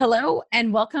Hello,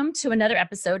 and welcome to another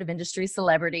episode of Industry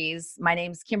Celebrities. My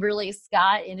name's Kimberly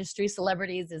Scott. Industry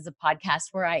Celebrities is a podcast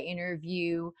where I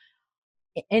interview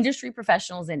industry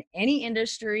professionals in any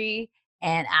industry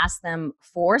and ask them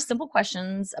four simple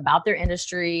questions about their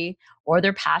industry or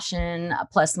their passion.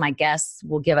 Plus, my guests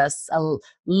will give us a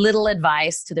little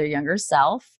advice to their younger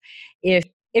self. If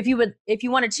you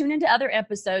want to tune into other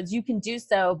episodes, you can do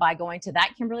so by going to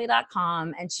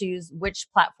thatkimberly.com and choose which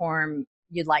platform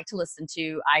you'd like to listen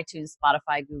to: iTunes,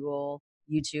 Spotify, Google,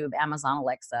 YouTube, Amazon,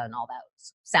 Alexa, and all that,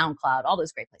 SoundCloud, all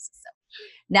those great places. So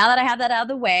now that I have that out of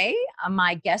the way,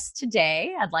 my guest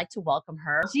today, I'd like to welcome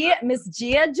her, Miss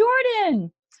Gia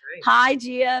Jordan. Great. Hi,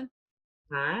 Gia.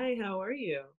 Hi, how are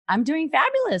you? I'm doing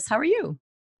fabulous. How are you?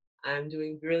 I'm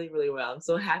doing really, really well. I'm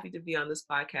so happy to be on this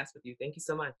podcast with you. Thank you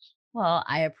so much. Well,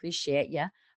 I appreciate you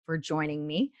for joining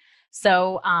me.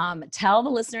 So tell the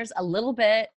listeners a little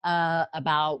bit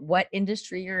about what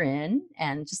industry you're in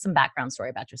and just some background story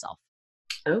about yourself.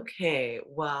 Okay,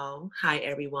 well, hi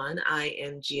everyone. I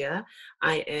am Gia.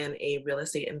 I am a real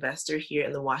estate investor here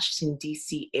in the Washington,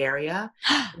 D.C. area.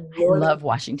 I love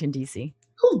Washington, D.C.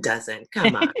 Who doesn't?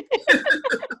 Come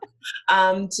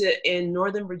on. In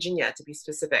Northern Virginia, to be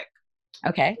specific.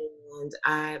 Okay. And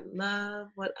I love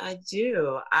what I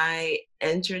do. I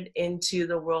entered into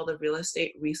the world of real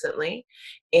estate recently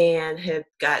and have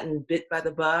gotten bit by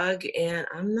the bug, and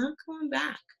I'm not going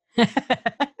back.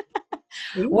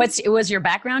 Was your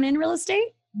background in real estate?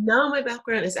 No, my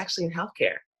background is actually in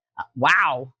healthcare.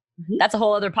 Wow. Mm-hmm. That's a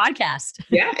whole other podcast.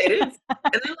 Yeah, it is. And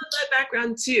I love that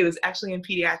background too. It's actually in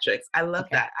pediatrics. I love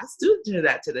that. I still do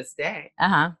that to this day.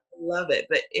 Uh-huh. I love it.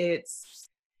 But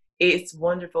it's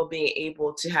wonderful being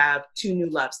able to have two new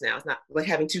loves now. It's not like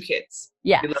having two kids.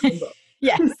 Yeah.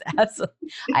 Yes, absolutely.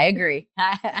 I agree.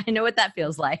 I know what that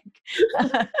feels like.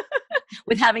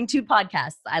 With having two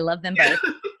podcasts. I love them both.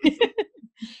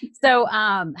 So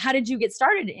how did you get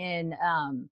started in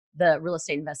the real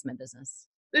estate investment business?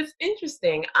 It's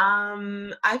interesting.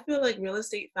 I feel like real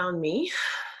estate found me.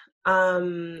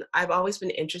 I've always been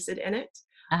interested in it.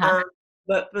 Uh-huh.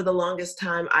 But for the longest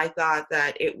time, I thought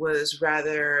that it was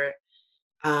rather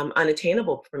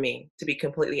unattainable for me, to be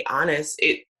completely honest.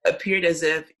 It appeared as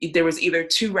if there was either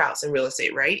two routes in real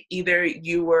estate, right? Either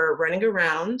you were running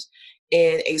around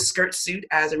in a skirt suit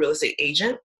as a real estate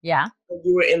agent. Yeah. Or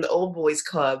you were in the old boys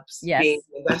clubs being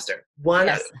an investor. One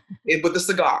with the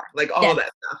cigar, like all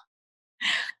that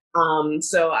stuff.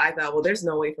 So I thought, well, there's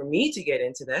no way for me to get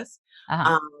into this.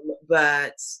 Uh-huh.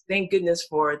 But thank goodness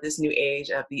for this new age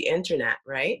of the internet,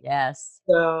 right? Yes.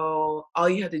 So all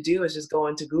you have to do is just go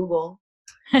into Google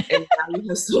and now you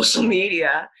have social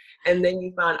media. And then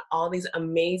you found all these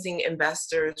amazing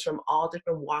investors from all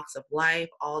different walks of life,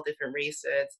 all different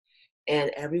races,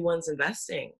 and everyone's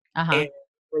investing. Uh-huh. And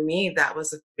for me, that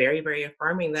was very, very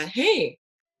affirming that, hey,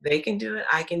 they can do it.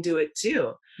 I can do it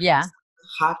too. Yeah. So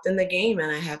I hopped in the game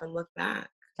and I haven't looked back.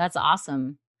 That's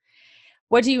awesome.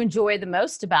 What do you enjoy the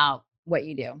most about what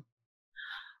you do?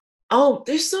 Oh,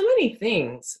 there's so many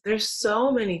things. There's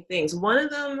so many things. One of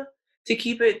them, to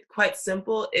keep it quite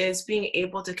simple, is being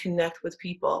able to connect with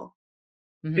people.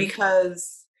 Mm-hmm.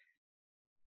 Because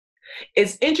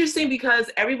it's interesting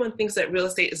because everyone thinks that real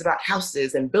estate is about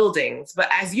houses and buildings. But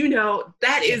as you know,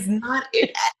 that is not it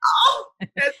at all.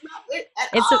 That's not it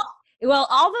at all. Well,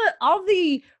 all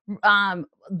the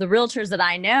realtors that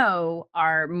I know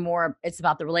are more, it's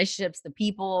about the relationships, the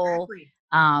people,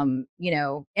 exactly.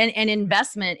 And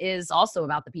investment is also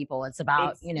about the people. It's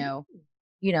about,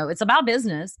 it's about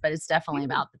business, but it's definitely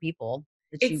about the people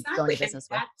that you go into business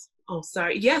with. Oh,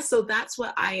 sorry. Yes. So that's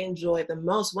what I enjoy the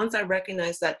most. Once I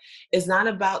recognize that it's not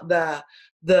about the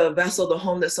vessel, the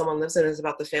home that someone lives in, it's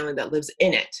about the family that lives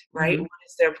in it, right? Mm-hmm. What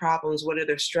is their problems? What are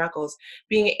their struggles?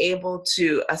 Being able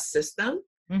to assist them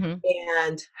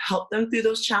and help them through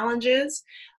those challenges,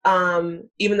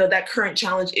 even though that current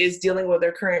challenge is dealing with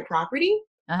their current property,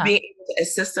 being able to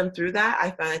assist them through that,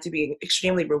 I find it to be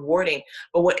extremely rewarding.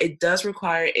 But what it does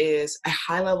require is a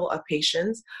high level of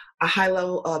patience, a high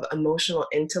level of emotional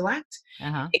intellect,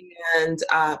 and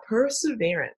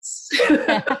perseverance.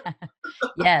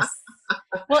 Yes.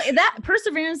 Well, that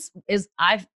perseverance is,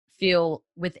 I feel,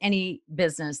 with any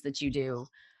business that you do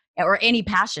or any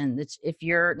passion, that if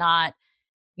you're not,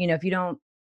 if you don't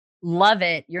love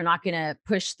it, you're not going to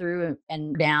push through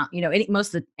and down,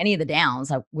 any of the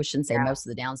downs. I shouldn't say most of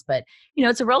the downs, but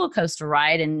it's a roller coaster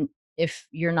ride. And if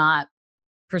you're not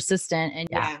persistent and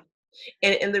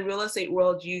And in the real estate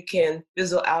world, you can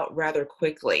fizzle out rather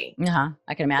quickly.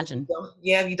 I can imagine.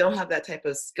 If you don't have that type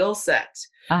of skill set,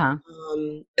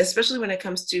 especially when it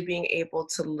comes to being able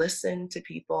to listen to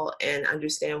people and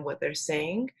understand what they're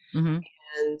saying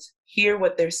and hear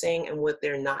what they're saying and what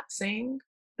they're not saying.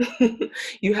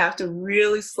 You have to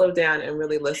really slow down and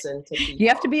really listen to You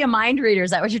have to people. be a mind reader.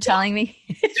 Is that what you're telling me?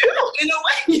 Do, in a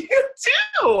way, you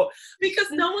do. Because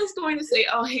no one's going to say,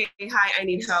 oh, hey, hi, I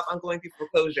need help. I'm going through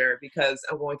foreclosure because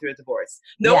I'm going through a divorce.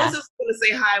 No Yeah. one's just going to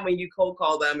say hi when you cold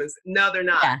call them. And no, they're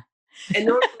not. Yeah. And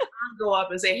no one's going to go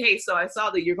up and say, hey, so I saw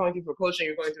that you're going through foreclosure and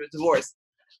you're going through a divorce.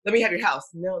 Let me have your house.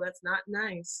 No, that's not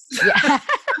nice. Yeah.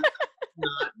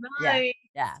 Not Yeah. nice.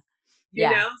 Yeah. You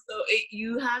Yeah. know, so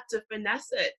you have to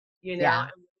finesse it, Yeah.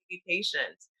 and be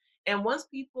patient. And once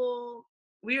people,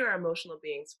 we are emotional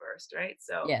beings first, right?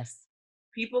 So Yes.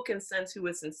 people can sense who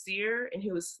is sincere and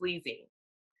who is sleazy.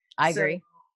 I So agree.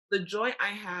 the joy I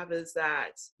have is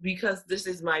that because this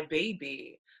is my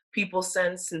baby, people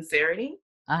sense sincerity.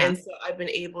 Uh-huh. And so I've been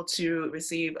able to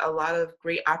receive a lot of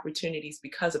great opportunities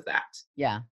because of that.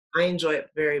 Yeah. I enjoy it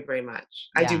very, very much.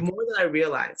 I do Yeah. more than I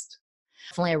realized.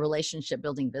 Definitely a relationship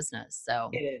building business. So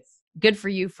It is. good for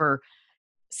you for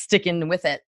sticking with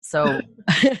it. So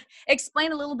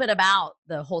explain a little bit about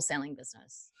the wholesaling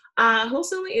business.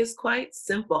 Wholesaling is quite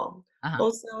simple. Uh-huh.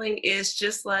 Wholesaling is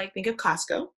just like, think of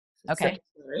Costco. It's Okay.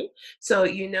 simple, right? So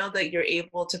you know that you're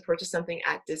able to purchase something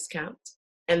at discount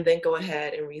and then go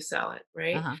ahead and resell it,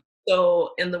 right? Uh-huh.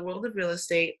 So in the world of real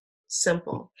estate,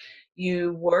 simple.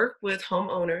 You work with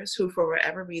homeowners who, for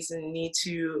whatever reason, need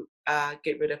to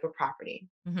get rid of a property.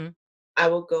 Mm-hmm. I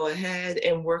will go ahead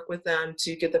and work with them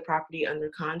to get the property under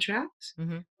contract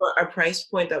Mm-hmm. for a price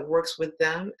point that works with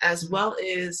them, as Mm-hmm. well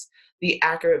as the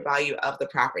accurate value of the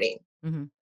property. Mm-hmm.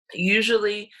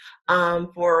 Usually,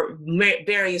 for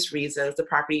various reasons, the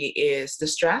property is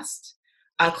distressed.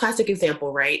 A classic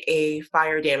example, right? A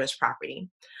fire damaged property.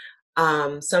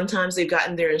 Sometimes they've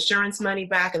gotten their insurance money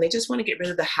back and they just want to get rid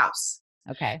of the house.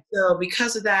 Okay. So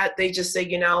because of that, they just say,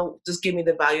 just give me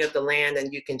the value of the land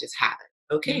and you can just have it.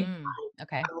 Okay, Mm.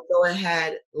 Okay. I'll go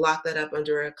ahead, lock that up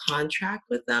under a contract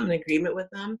with them, an agreement with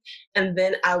them. And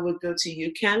then I would go to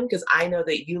you, Ken, because I know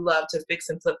that you love to fix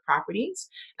and flip properties.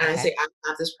 And I Okay. say, I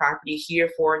have this property here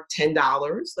for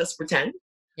 $10. Let's pretend.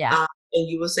 Yeah. And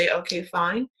you will say, okay,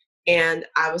 fine. And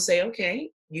I will say,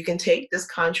 okay, you can take this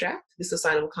contract, this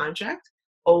assignable contract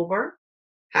over,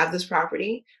 have this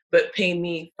property, but pay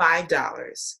me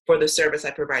 $5 for the service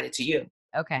I provided to you.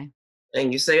 Okay.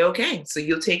 And you say, okay, so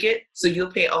you'll take it. So you'll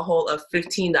pay a whole of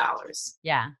 $15.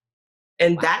 Yeah.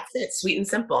 And Wow. that's it. Sweet and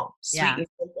simple. Sweet Yeah. and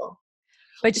simple.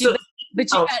 But you So,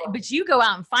 but you oh, got but you go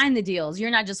out and find the deals.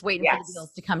 You're not just waiting for the deals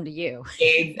yes. to come to you.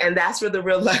 And that's where the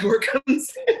real legwork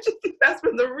comes in. That's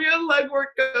where the real legwork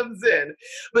comes in.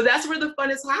 But that's where the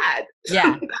fun is had.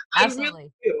 Yeah. I really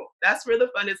Absolutely. do. That's where the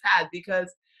fun is had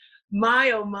because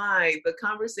my, oh my, the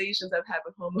conversations I've had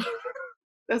with homeowners,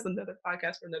 that's another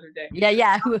podcast for another day. Yeah,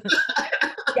 yeah.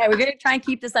 Yeah, we're going to try and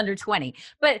keep this under 20.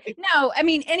 But no, I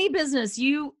mean, any business,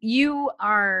 you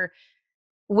are,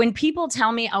 when people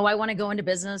tell me, oh, I want to go into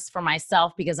business for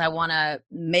myself because I want to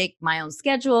make my own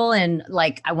schedule and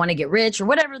like I want to get rich or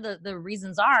whatever the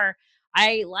reasons are,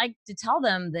 I like to tell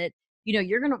them that,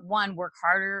 you're going to one, work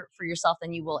harder for yourself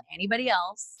than you will anybody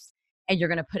else. And you're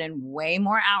going to put in way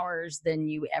more hours than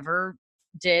you ever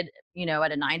did,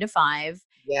 at a 9 to 5.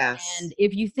 Yes. And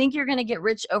if you think you're going to get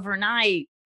rich overnight,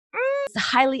 it's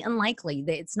highly unlikely.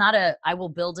 That it's not I will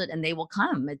build it and they will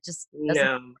come. It just doesn't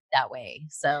No. work that way.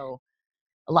 So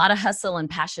a lot of hustle and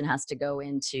passion has to go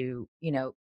into,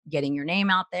 getting your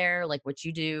name out there, like what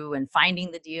you do, and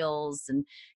finding the deals and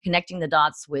connecting the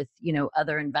dots with,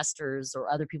 other investors or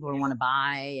other people who want to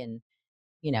buy. And,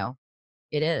 you know,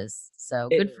 it is. So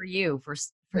It good for is. you for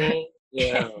Thank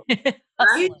you. I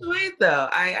hustling. enjoy it though.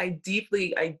 I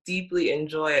deeply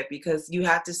enjoy it because you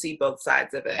have to see both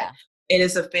sides of it. Yeah. It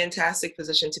is a fantastic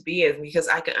position to be in because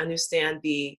I can understand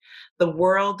the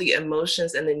world, the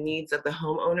emotions and the needs of the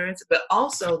homeowners, but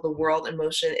also the world,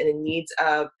 emotion and the needs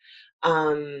of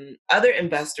other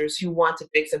investors who want to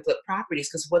fix and flip properties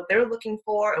because what they're looking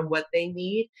for and what they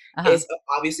need Uh-huh. is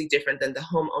obviously different than the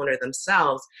homeowner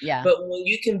themselves. Yeah. But when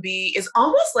you can be, it's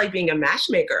almost like being a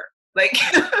matchmaker. Like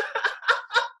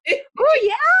Oh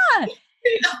yeah. you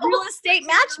It's know? real estate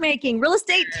matchmaking, real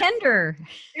estate tender.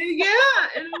 Yeah,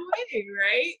 in a way,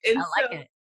 right? I And like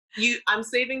so it. I'm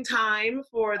saving time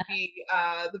for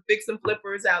the fix and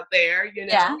flippers out there,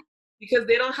 Yeah. because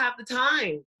they don't have the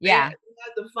time. They Yeah. have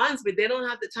the funds, but they don't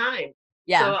have the time.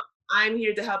 Yeah. So I'm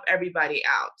here to help everybody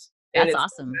out, and That's it's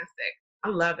awesome. fantastic. I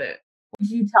love it. Would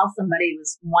you tell somebody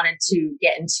who's wanted to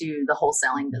get into the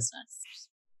wholesaling business?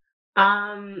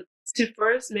 Um, to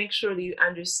first make sure that you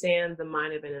understand the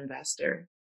mind of an investor.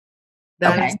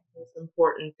 That is Okay. the most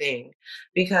important thing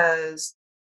because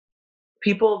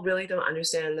People really don't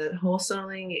understand that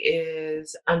wholesaling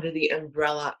is under the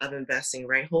umbrella of investing,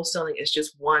 right? Wholesaling is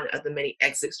just one of the many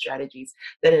exit strategies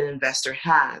that an investor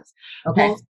has. Okay.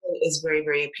 Wholesaling is very,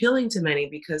 very appealing to many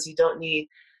because you don't need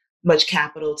much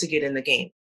capital to get in the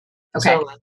game. So Okay.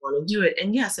 like, want to do it.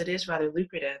 And yes, it is rather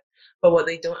lucrative. But what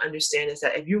they don't understand is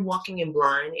that if you're walking in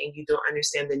blind and you don't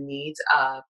understand the needs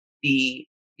of the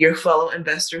your fellow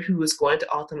investor who is going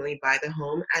to ultimately buy the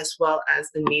home, as well as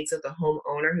the needs of the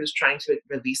homeowner who's trying to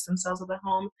release themselves of the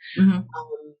home, Mm-hmm.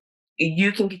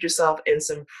 you can get yourself in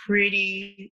some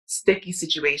pretty sticky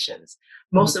situations.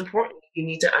 Mm-hmm. Most importantly, you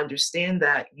need to understand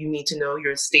that you need to know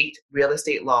your state real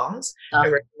estate laws and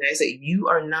Oh. recognize that you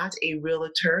are not a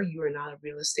realtor, you are not a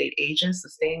real estate agent, so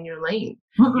stay in your lane.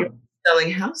 You're Mm-mm.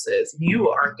 selling houses. You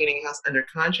are getting a house under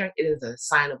contract. It is a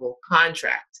signable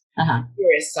contract. Uh-huh.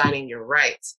 You're assigning your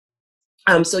rights.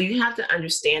 So you have to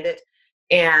understand it.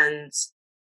 And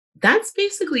that's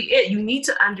basically it. You need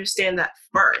to understand that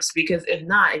first, because if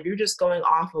not, if you're just going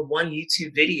off of one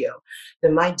YouTube video,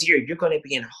 then my dear, you're going to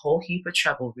be in a whole heap of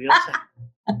trouble real fast.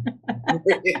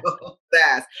 Real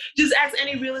fast. Just ask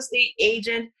any real estate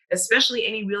agent, especially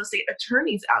any real estate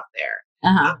attorneys out there.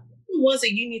 Uh-huh. The ones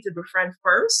that you need to befriend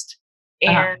first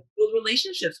Uh-huh. and build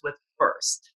relationships with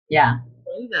first. Yeah.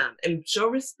 Befriend them and show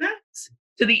respect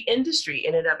to the industry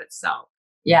in and of itself.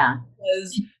 Yeah.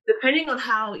 Because depending on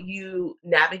how you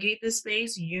navigate this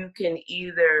space, you can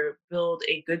either build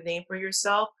a good name for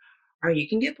yourself or you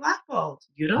can get blackballed.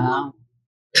 You don't know.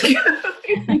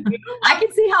 I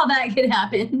can see how that could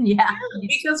happen. Yeah.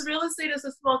 Because real estate is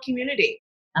a small community.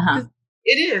 Uh-huh.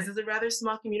 It is. It's a rather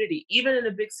small community. Even in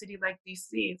a big city like DC,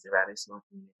 it's a rather small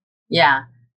community. Yeah.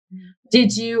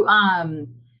 Did you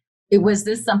was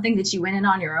this something that you went in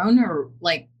on your own, or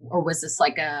was this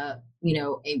like a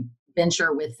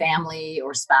venture with family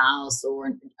or spouse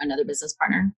or another business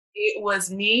partner? It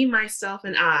was me, myself,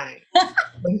 and I.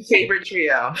 My favorite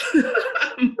trio.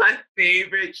 My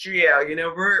favorite trio.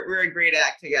 We're a great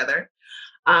act together.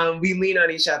 We lean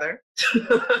on each other.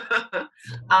 But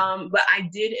I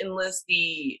did enlist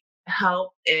the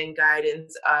help and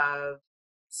guidance of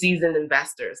seasoned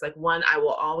investors. Like one, I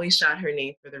will always shout her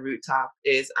name for the rooftop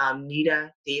is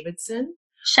Nita Davidson.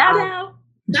 Shout out.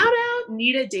 Shout out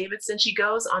Nita Davidson. She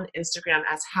goes on Instagram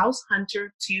as House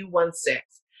Hunter 216.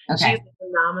 Okay. She's a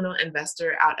phenomenal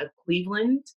investor out of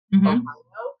Cleveland, Mm-hmm. Ohio.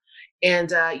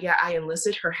 And I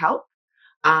enlisted her help.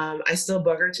 I still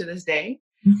bug her to this day.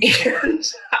 And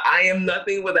I am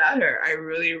nothing without her. I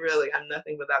really, really am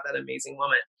nothing without that amazing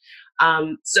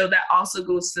woman. So that also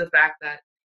goes to the fact that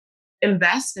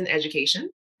invest in education.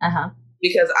 Uh-huh.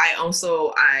 Because I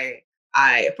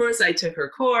at first I took her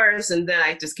course and then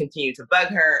I just continued to bug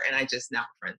her and I just now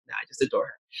friends now. I just adore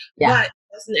her. Yeah. But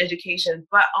that's in education,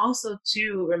 but also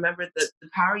to remember that the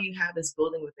power you have is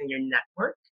building within your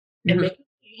network and making sure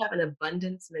you have an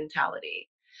abundance mentality.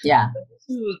 Yeah.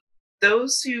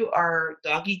 Those who are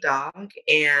dog eat dog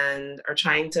and are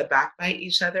trying to backbite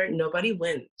each other, nobody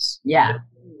wins. Yeah.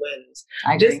 Nobody wins.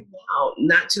 I agree. Just now,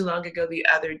 not too long ago, the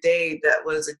other day, that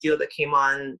was a deal that came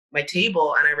on my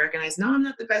table, and I recognized, no, I'm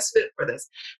not the best fit for this.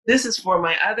 This is for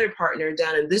my other partner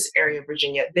down in this area of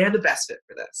Virginia. They're the best fit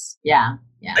for this. Yeah.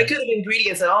 Yeah. I could have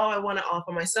ingredients that, I want to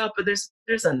offer myself, but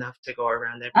there's enough to go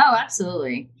around there. Oh,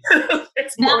 absolutely.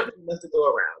 It's more than enough to go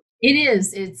around. It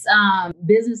is. It's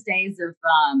business days of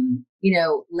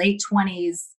late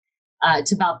 20s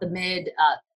to about the mid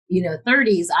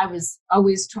 30s. I was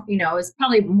always I was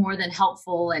probably more than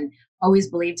helpful and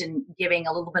always believed in giving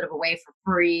a little bit of away for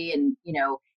free and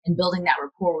and building that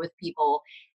rapport with people,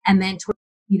 and then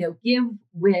give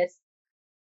with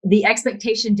the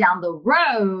expectation down the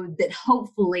road that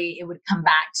hopefully it would come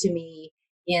back to me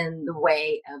in the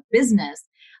way of business.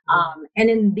 And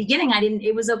in the beginning,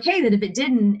 it was okay that if it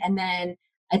didn't. And then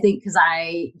I think because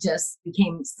I just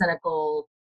became cynical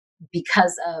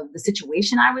because of the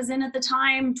situation I was in at the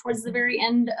time, towards the very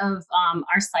end of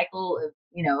our cycle of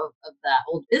that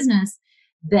old business,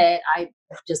 that I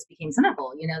just became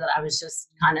cynical, that I was just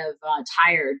kind of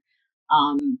tired.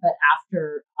 But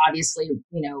after obviously,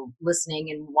 listening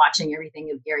and watching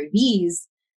everything of Gary Vee's,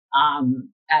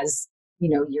 as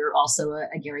you're also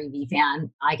a Gary Vee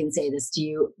fan, I can say this to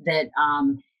you, that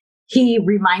he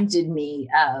reminded me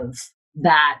of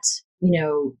that,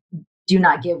 do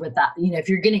not give with that. If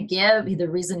you're going to give, the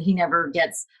reason he never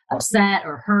gets upset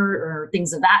or hurt or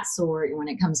things of that sort when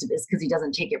it comes to this, because he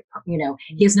doesn't take it,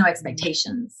 he has no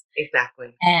expectations.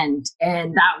 Exactly. And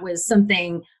that was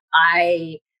something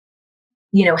I,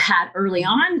 had early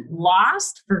on,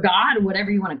 lost, forgot, whatever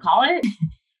you want to call it.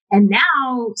 And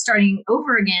now starting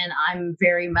over again, I'm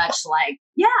very much like,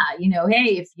 yeah,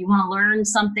 hey, if you want to learn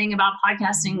something about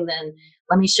podcasting, then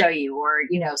let me show you. Or,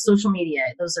 social media,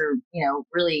 those are,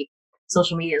 really,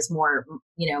 social media is more,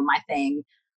 my thing.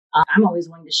 I'm always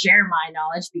willing to share my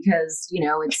knowledge because,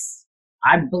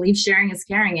 I believe sharing is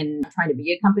caring, and I'm trying to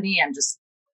be a company.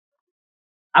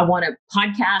 I want to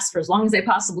podcast for as long as I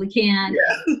possibly can,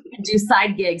 and do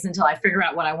side gigs until I figure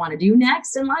out what I want to do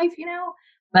next in life,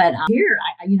 But here,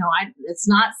 it's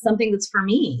not something that's for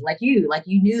me. Like you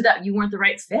knew that you weren't the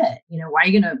right fit. Why are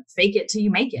you going to fake it till you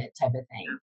make it type of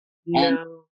thing? No. And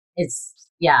it's,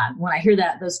 when I hear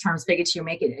those terms, fake it till you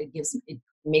make it, it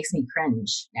makes me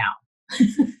cringe now.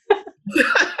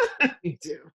 Me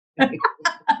too.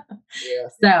 Yeah.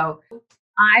 So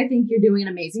I think you're doing an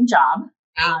amazing job.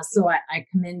 So I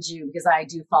commend you because I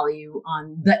do follow you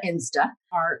on the Insta.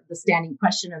 The standing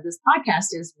question of this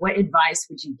podcast is, what advice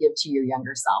would you give to your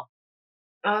younger self?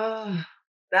 Oh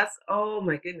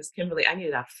my goodness, Kimberly, I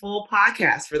needed a full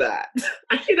podcast for that.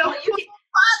 I need a full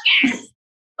podcast.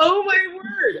 Oh my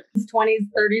word. 20s,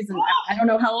 30s, and I don't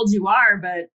know how old you are,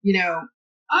 but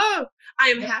Oh, I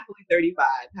am happily 35.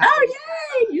 Yay!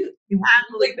 You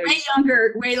happily 35.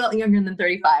 Way younger than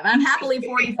 35. I'm happily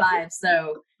 45.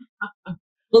 So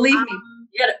believe me,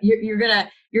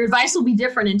 your advice will be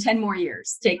different in 10 more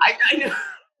years. I know.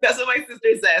 That's what my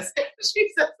sister says.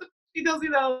 She tells me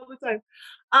that all the time.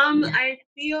 I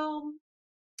feel,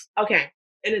 okay,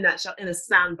 in a nutshell, in a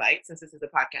sound bite, since this is a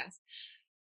podcast,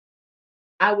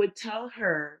 I would tell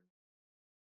her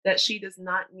that she does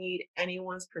not need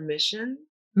anyone's permission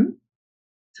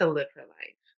to live her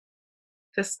life,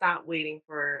 to stop waiting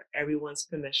for everyone's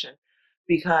permission.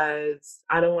 Because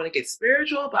I don't want to get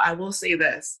spiritual, but I will say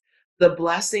this. The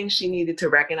blessing she needed to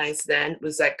recognize then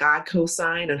was that God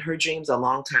co-signed on her dreams a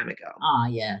long time ago. Ah,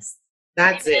 yes.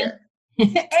 That's Amen.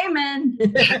 It. Amen.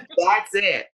 That's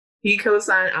it. He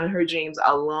co-signed on her dreams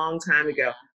a long time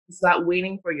ago. Stop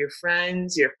waiting for your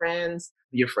friends, your family,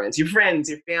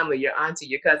 your auntie,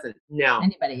 your cousin. No.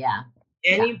 Anybody, yeah.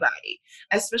 Anybody.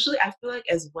 Especially, I feel like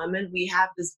as women, we have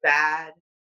this bad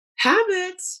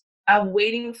habit of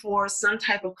waiting for some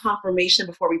type of confirmation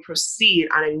before we proceed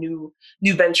on a new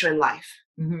venture in life.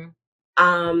 Mm-hmm.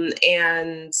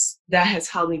 And that has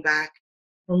held me back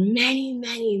for many,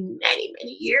 many, many,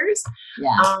 many years.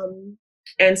 Yeah.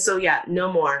 And so,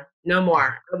 no more. I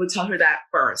would tell her that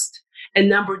first. And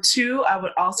number two, I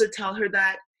would also tell her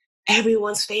that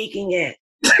everyone's faking it.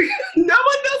 No one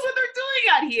knows what they're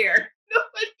doing out here.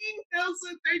 Nobody knows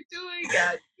what they're doing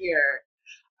out here.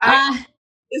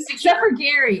 Except for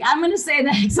Gary. I'm going to say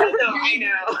that. I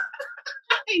know.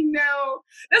 I know.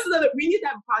 That's another, we need to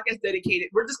have a podcast dedicated.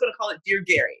 We're just going to call it Dear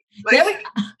Gary.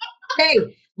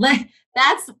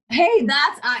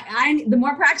 The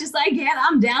more practice I get,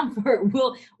 I'm down for it.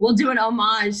 We'll do an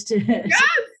homage to, yes!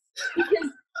 Because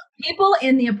people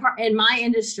in my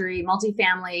industry,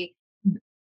 multifamily,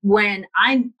 when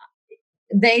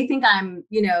they think I'm,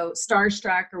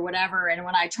 starstruck or whatever. And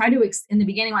when I try to, in the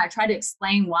beginning, when I try to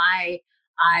explain why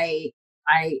I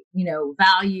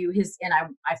value his, and I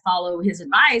follow his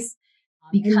advice,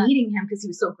 because meeting him, because he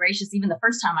was so gracious, even the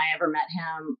first time I ever met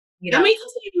him, How many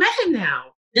times have you met him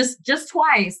now? Just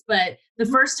twice. But the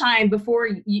first time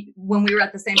when we were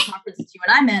at the same conference that you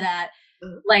and I met at,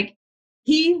 like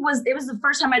it was the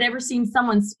first time I'd ever seen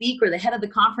someone speak or the head of the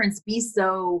conference be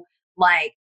so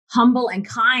like humble and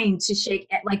kind to shake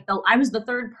I was the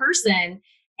third person.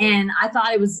 And I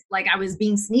thought it was like I was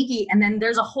being sneaky. And then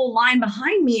there's a whole line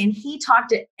behind me, and he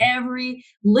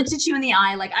looked at you in the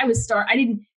eye. Like I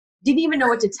didn't even know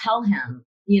what to tell him,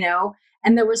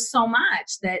 and there was so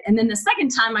much and then the second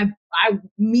time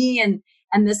me and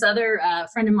this other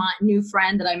friend of mine, new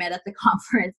friend that I met at the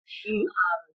conference,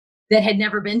 that had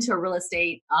never been to a real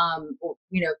estate,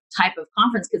 type of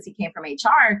conference because he came from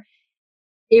HR.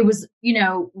 It was,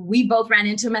 we both ran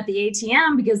into him at the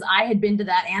ATM because I had been to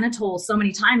that Anatole so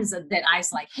many times that I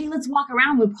was like, hey, let's walk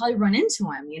around. We'll probably run into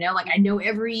him, like I know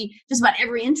just about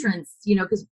every entrance,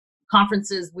 because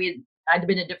conferences, I'd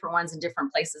been to different ones in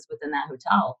different places within that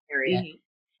hotel area. Mm-hmm.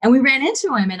 And we ran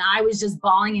into him, and I was just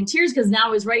bawling in tears because now I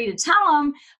was ready to tell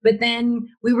him. But then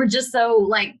we were just so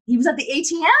like, he was at the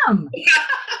ATM.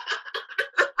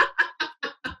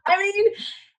 I mean,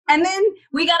 and then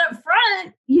we got up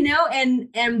front, and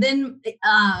then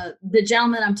the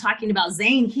gentleman I'm talking about,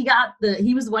 Zane, he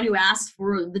was the one who asked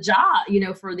for the job,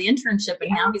 for the internship,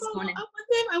 and now he's going up with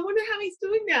him. I wonder how he's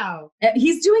doing now.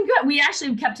 He's doing good. We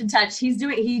actually kept in touch.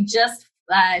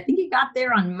 I think he got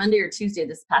there on Monday or Tuesday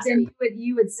this past week.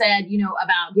 You had said,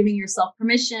 about giving yourself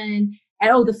permission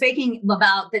and the faking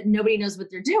about that nobody knows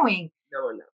what they're doing. No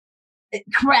one knows.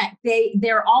 Correct.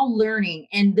 They're all learning.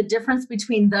 And the difference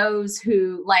between those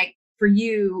who, like, for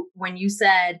you when you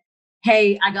said,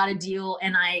 hey, I got a deal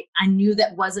and I knew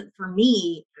that wasn't for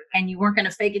me, and you weren't going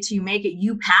to fake it till you make it.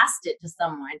 You passed it to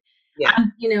someone. Yeah.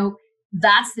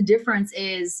 That's the difference,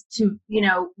 is to,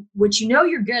 what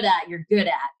you're good at, you're good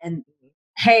at. And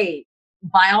hey,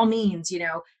 by all means,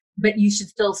 but you should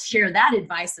still share that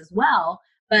advice as well.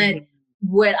 But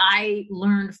what I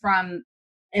learned from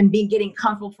and getting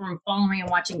comfortable from following and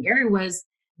watching Gary was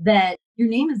that your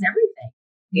name is everything.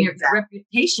 Your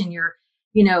reputation,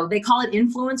 they call it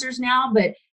influencers now,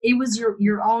 but it was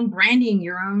your own branding,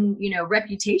 your own,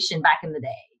 reputation back in the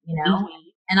day,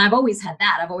 and I've always had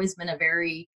that. I've always been a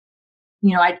very,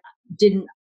 I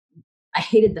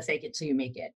hated the fake it till you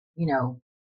make it,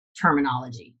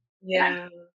 terminology. Yeah.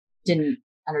 Didn't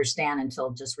understand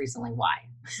until just recently why.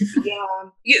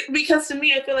 Yeah, because to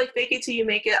me, I feel like fake it till you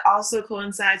make it also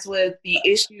coincides with the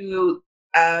issue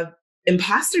of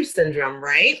imposter syndrome,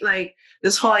 right? Like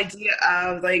this whole idea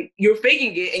of like you're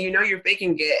faking it and you're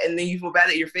faking it, and then you feel bad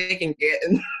that you're faking it,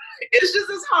 and it's just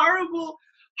this horrible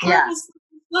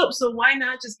slope. So why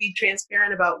not just be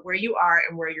transparent about where you are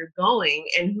and where you're going,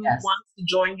 and who wants to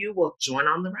join you will join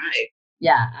on the ride.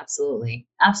 Yeah, absolutely.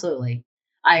 Absolutely.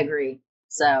 I agree.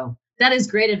 So that is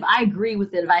great. If I agree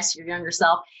with the advice to your younger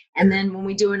self. And then when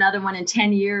we do another one in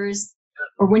 10 years,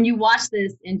 or when you watch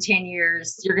this in 10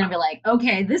 years, you're going to be like,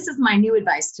 okay, this is my new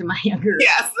advice to my younger,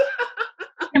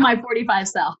 to my 45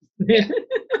 self.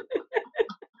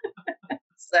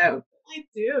 So I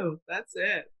do. That's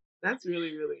it. That's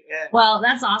really, really it. Well,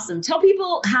 that's awesome. Tell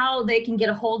people how they can get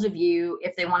a hold of you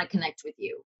if they want to connect with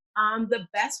you. The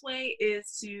best way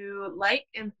is to like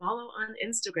and follow on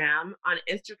Instagram. On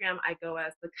Instagram, I go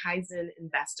as the Kaizen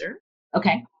Investor.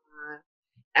 Okay.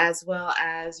 As well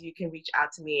as you can reach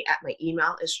out to me at my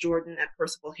email is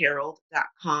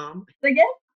jordan@percivalherald.com. Again?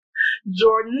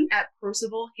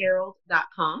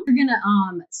 jordan@percivalherald.com. You're going to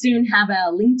soon have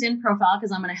a LinkedIn profile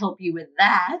because I'm going to help you with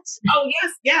that. Oh,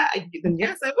 yes. Yeah. Then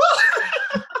yes, I will.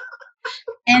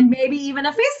 And maybe even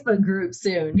a Facebook group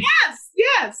soon. Yes,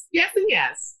 and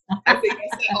yes. I think I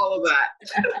said all of that.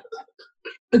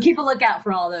 So keep a lookout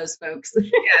for all those folks.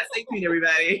 Yes, thank you,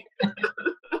 everybody.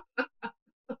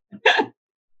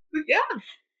 Yeah.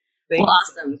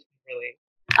 Awesome. Really.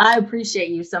 I appreciate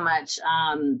you so much,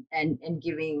 and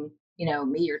giving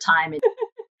me your time,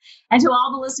 and to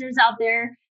all the listeners out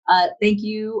there, thank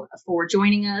you for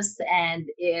joining us. And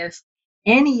if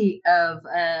any of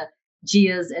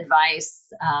Gia's advice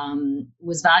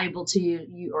was valuable to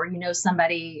you, or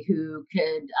somebody who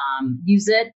could use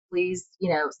it, please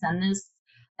send this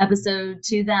episode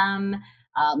to them.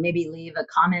 Maybe leave a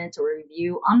comment or a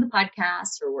review on the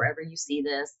podcast or wherever you see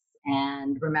this.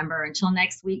 And remember, until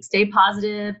next week, stay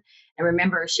positive, and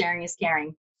remember, sharing is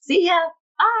caring. See ya.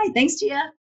 Bye. Thanks,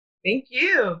 Gia. Thank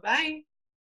you. Bye.